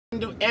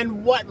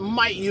And what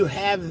might you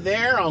have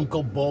there,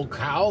 Uncle Bull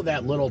Cow,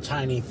 that little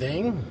tiny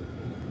thing?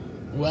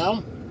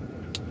 Well,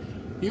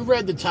 you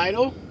read the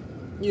title.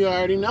 You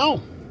already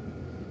know.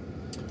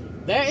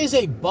 That is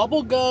a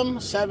bubblegum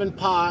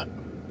 7-pot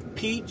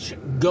peach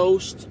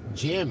ghost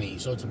jammy.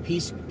 So it's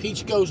a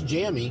peach ghost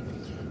jammy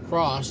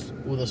crossed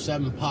with a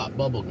 7-pot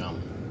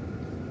bubblegum.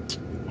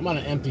 I'm on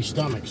an empty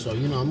stomach, so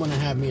you know I'm gonna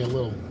have me a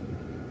little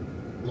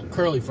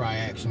curly fry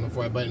action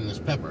before I bite in this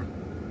pepper.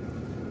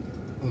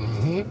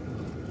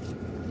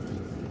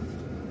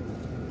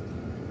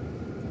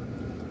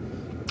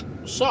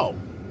 So,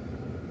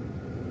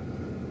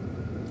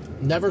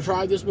 never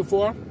tried this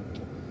before.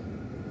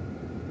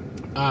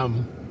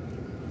 I'm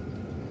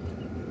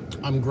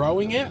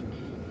growing it.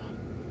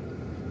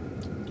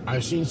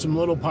 I've seen some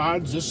little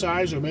pods this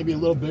size or maybe a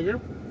little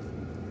bigger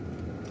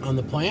on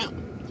the plant.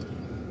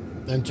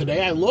 And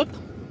today I look,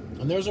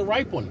 and there's a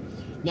ripe one.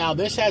 Now,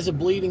 this has a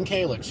bleeding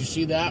calyx. You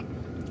see that?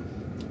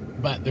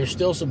 But there's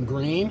still some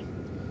green.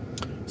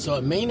 So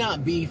it may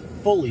not be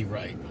fully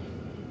ripe.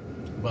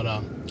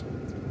 But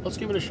let's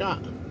give it a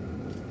shot.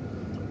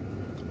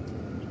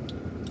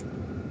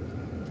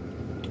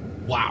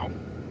 Wow.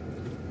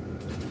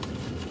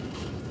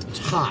 It's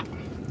hot.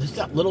 This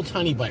got little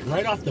tiny bite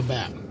right off the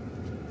bat.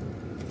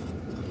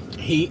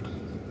 Heat.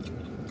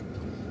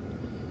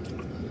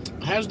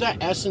 Has that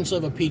essence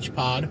of a peach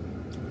pod.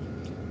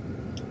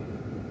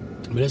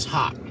 But it's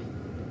hot.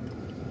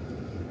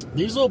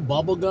 These little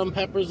bubblegum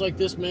peppers like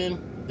this, man,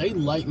 they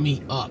light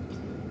me up.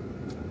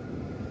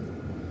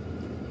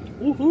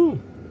 Woohoo!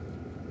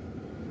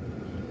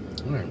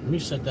 Alright, let me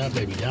set that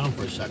baby down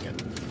for a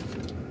second.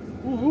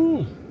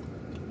 Woohoo!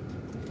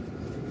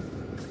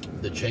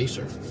 The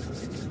chaser.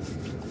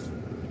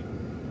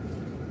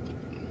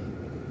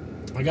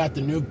 I got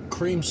the new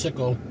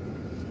creamsicle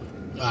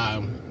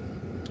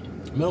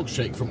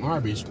milkshake from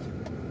Arby's.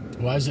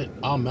 Why is it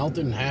all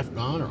melted and half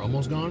gone or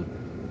almost gone?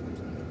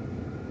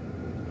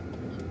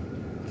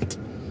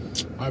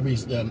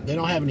 Arby's, they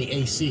don't have any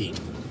AC.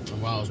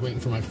 And while I was waiting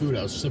for my food,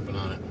 I was sipping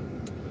on it.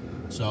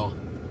 So,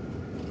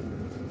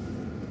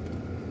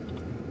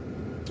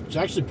 it's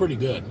actually pretty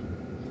good.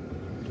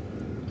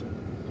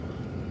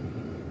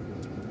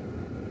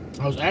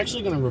 I was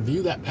actually going to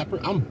review that pepper.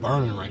 I'm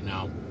burning right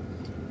now.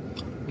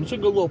 It's a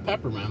good little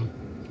pepper, man.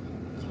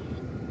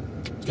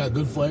 It's got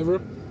good flavor.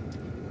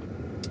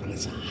 And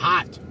it's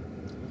hot.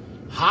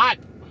 Hot!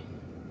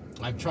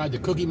 I've tried the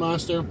Cookie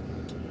Monster,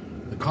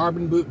 the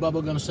Carbon Boot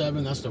Bubblegum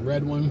 7. That's the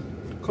red one.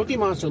 Cookie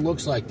Monster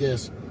looks like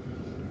this,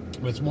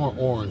 but it's more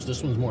orange.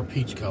 This one's more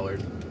peach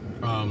colored.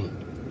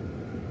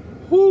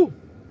 Whoo!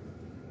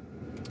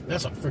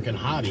 That's a freaking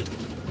hottie.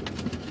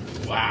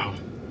 Wow.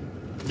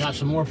 Got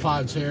some more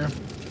pods here.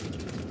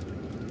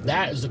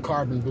 That is the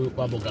Carbon Boot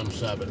Bubblegum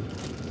 7.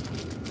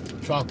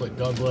 Chocolate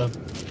Douglas.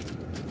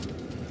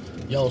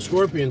 Yellow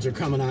Scorpions are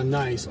coming on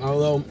nice.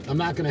 Although, I'm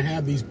not going to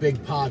have these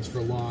big pods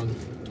for long.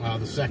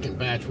 The second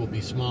batch will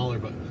be smaller,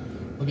 but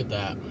look at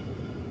that.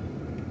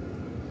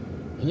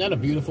 Isn't that a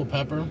beautiful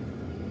pepper?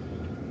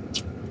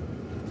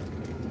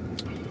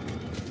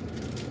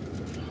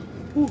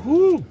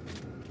 Woohoo!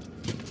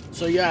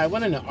 So yeah, I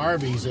went into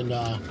Arby's and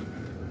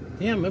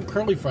damn, them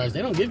curly fries,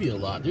 they don't give you a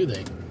lot, do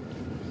they?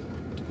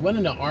 I went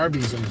into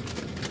Arby's and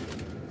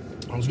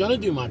I was gonna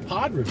do my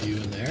pod review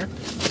in there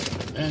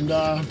and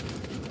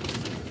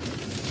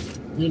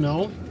you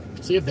know,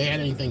 see if they had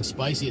anything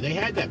spicy. They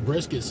had that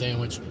brisket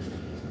sandwich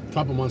a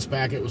couple months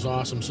back. It was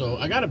awesome. So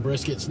I got a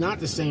brisket. It's not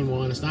the same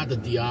one. It's not the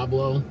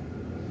Diablo,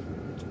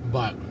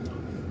 but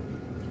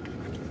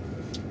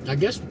I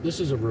guess this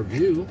is a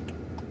review.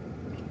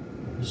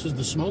 This is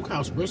the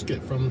Smokehouse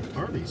brisket from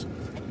Arby's.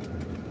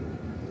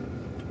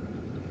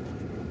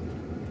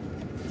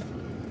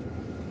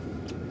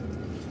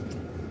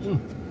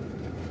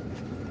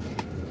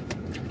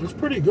 It's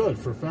pretty good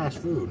for fast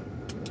food.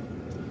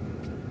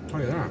 I'll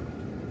tell you that.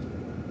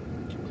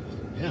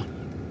 Yeah.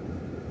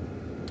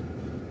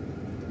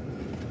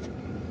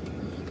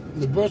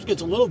 The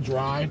brisket's a little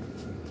dry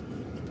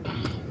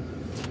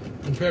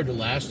compared to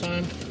last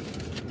time.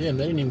 Damn,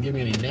 they didn't even give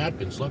me any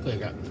napkins. Luckily I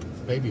got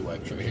baby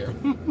wipes right here.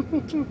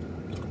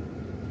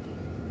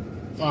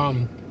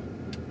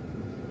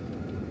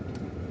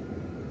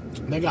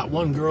 They got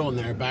one girl in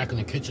there back in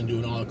the kitchen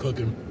doing all the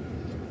cooking.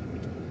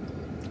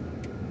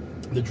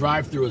 The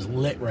drive-thru is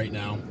lit right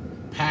now,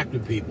 packed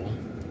with people.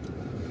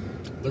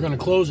 They're going to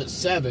close at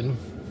 7,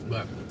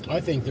 but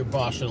I think their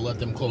boss should have let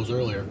them close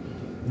earlier.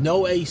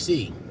 No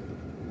AC.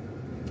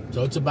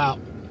 So it's about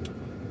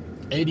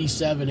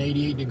 87,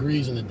 88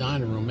 degrees in the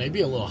dining room, maybe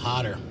a little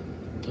hotter.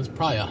 It's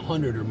probably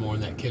 100 or more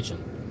in that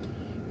kitchen.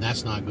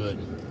 That's not good.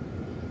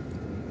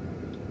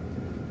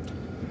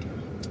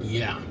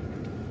 Yeah.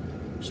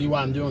 See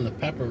why I'm doing the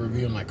pepper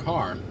review in my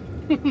car.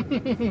 What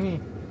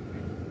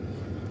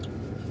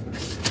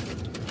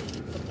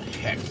the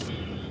heck?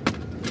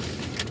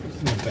 What's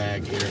in the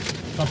bag here?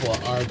 A couple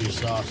of Arby's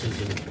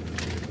sauces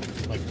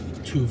and like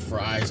 2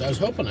 fries. I was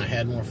hoping I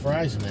had more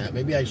fries than that.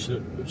 Maybe I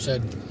should have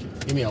said,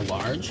 give me a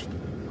large.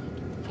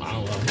 I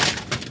don't know.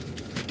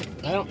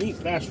 I don't eat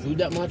fast food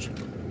that much.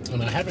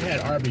 And I haven't had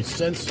Arby's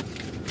since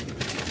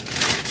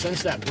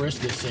that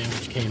brisket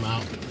sandwich came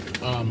out.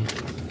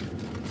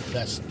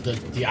 That's the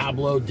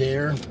Diablo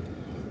Dare,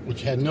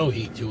 which had no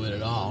heat to it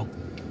at all.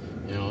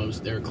 You know,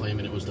 they were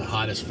claiming it was the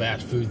hottest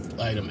fast food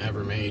item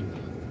ever made.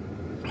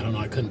 I don't know,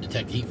 I couldn't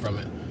detect heat from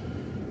it.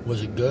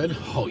 Was it good?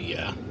 Oh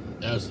yeah.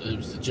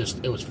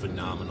 It was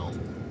phenomenal.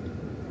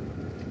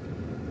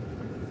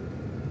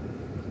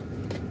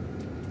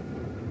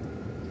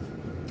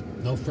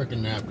 No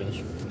freaking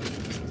napkins.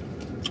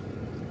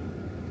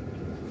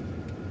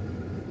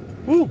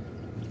 Woo!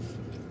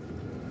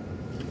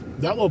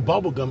 That little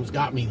bubble gum's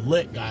got me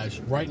lit,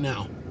 guys, right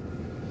now.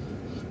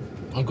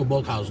 Uncle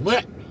Bokow's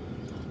lit.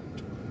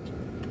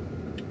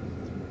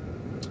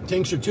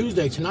 Tincture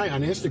Tuesday tonight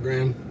on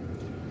Instagram,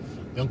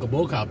 the Uncle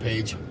Bokow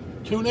page.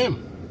 Tune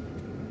in.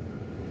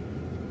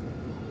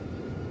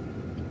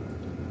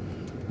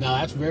 Now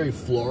that's very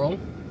floral.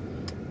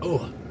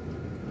 Oh,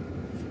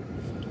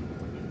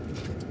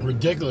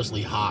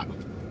 ridiculously hot.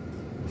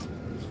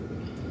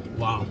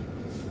 Wow.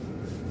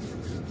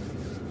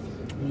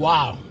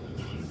 Wow.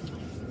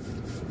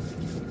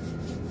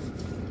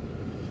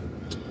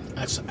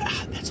 That's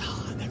hot. That's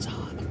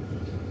hot.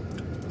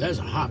 That is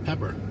a hot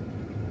pepper.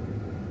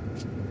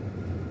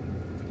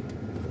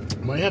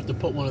 Might have to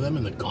put one of them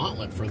in the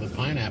gauntlet for the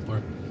pineapple.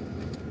 I'm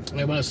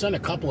going to send a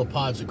couple of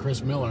pods to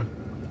Chris Miller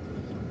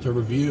to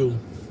review.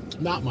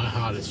 Not my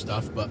hottest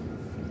stuff, but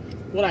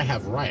what I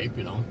have ripe,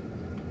 you know.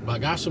 But I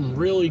got some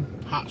really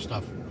hot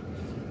stuff.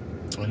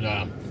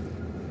 And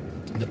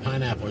the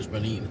pineapple has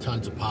been eating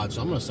tons of pods,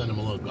 so I'm going to send him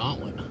a little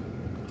gauntlet.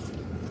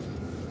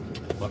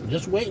 But I'm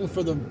just waiting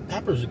for the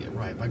peppers to get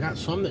ripe. I got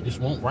some that just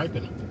won't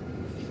ripen.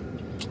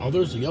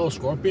 Others, the yellow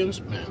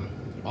scorpions, man,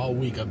 all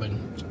week I've been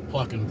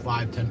plucking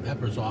 5-10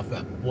 peppers off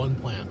that one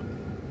plant.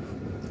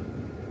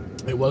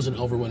 It was an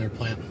overwintered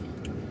plant.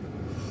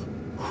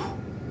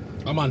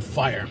 I'm on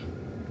fire.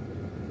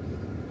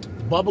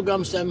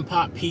 Bubblegum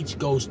 7-pot peach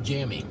ghost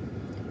Jami.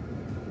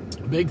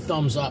 Big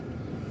thumbs up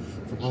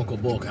from Uncle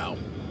Bokow.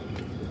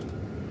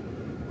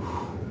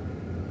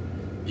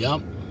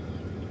 Yep.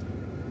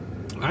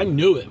 I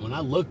knew it when I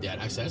looked at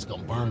it. I said, it's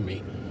going to burn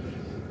me.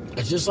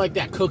 It's just like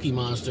that Cookie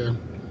Monster.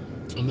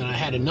 And then I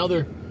had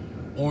another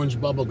orange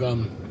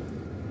bubblegum.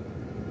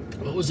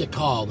 What was it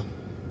called?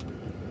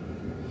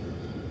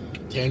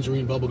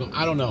 Tangerine bubblegum.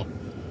 I don't know.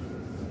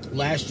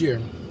 Last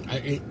year, I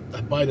ate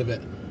a bite of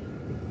it.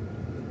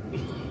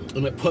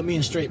 And it put me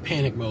in straight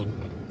panic mode.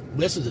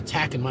 This is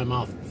attacking my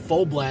mouth.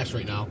 Full blast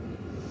right now.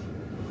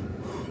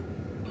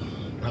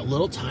 That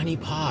little tiny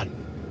pod.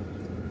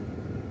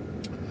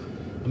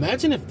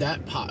 Imagine if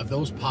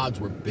those pods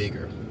were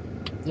bigger.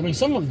 I mean,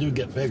 some of them do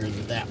get bigger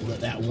than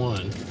that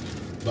one.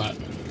 But,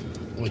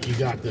 like, you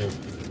got the...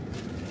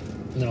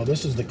 You know,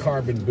 this is the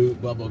Carbon Boot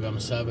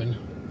Bubblegum 7.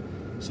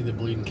 See the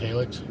bleeding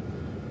calyx?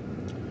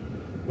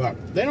 But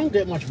they don't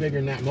get much bigger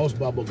than that. Most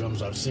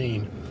bubblegums I've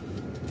seen.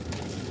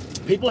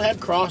 People have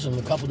crossed them,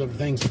 a couple different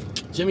things.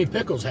 Jimmy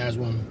Pickles has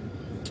one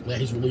that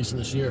he's releasing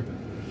this year.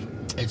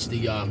 It's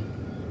the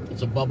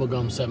it's a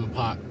bubblegum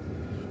 7-pot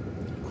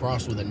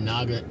crossed with a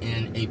Naga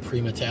and a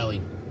Prima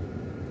Tally.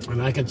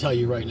 And I can tell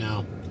you right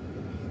now,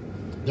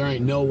 there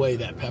ain't no way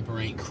that pepper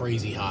ain't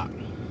crazy hot.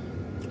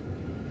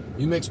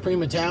 You mix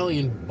Prima Tally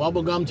and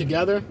bubblegum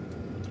together,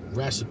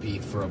 recipe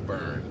for a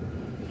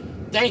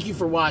burn. Thank you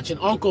for watching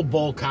Uncle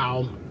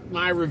Bokow,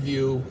 my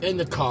review in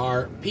the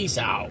car. Peace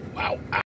out. Wow.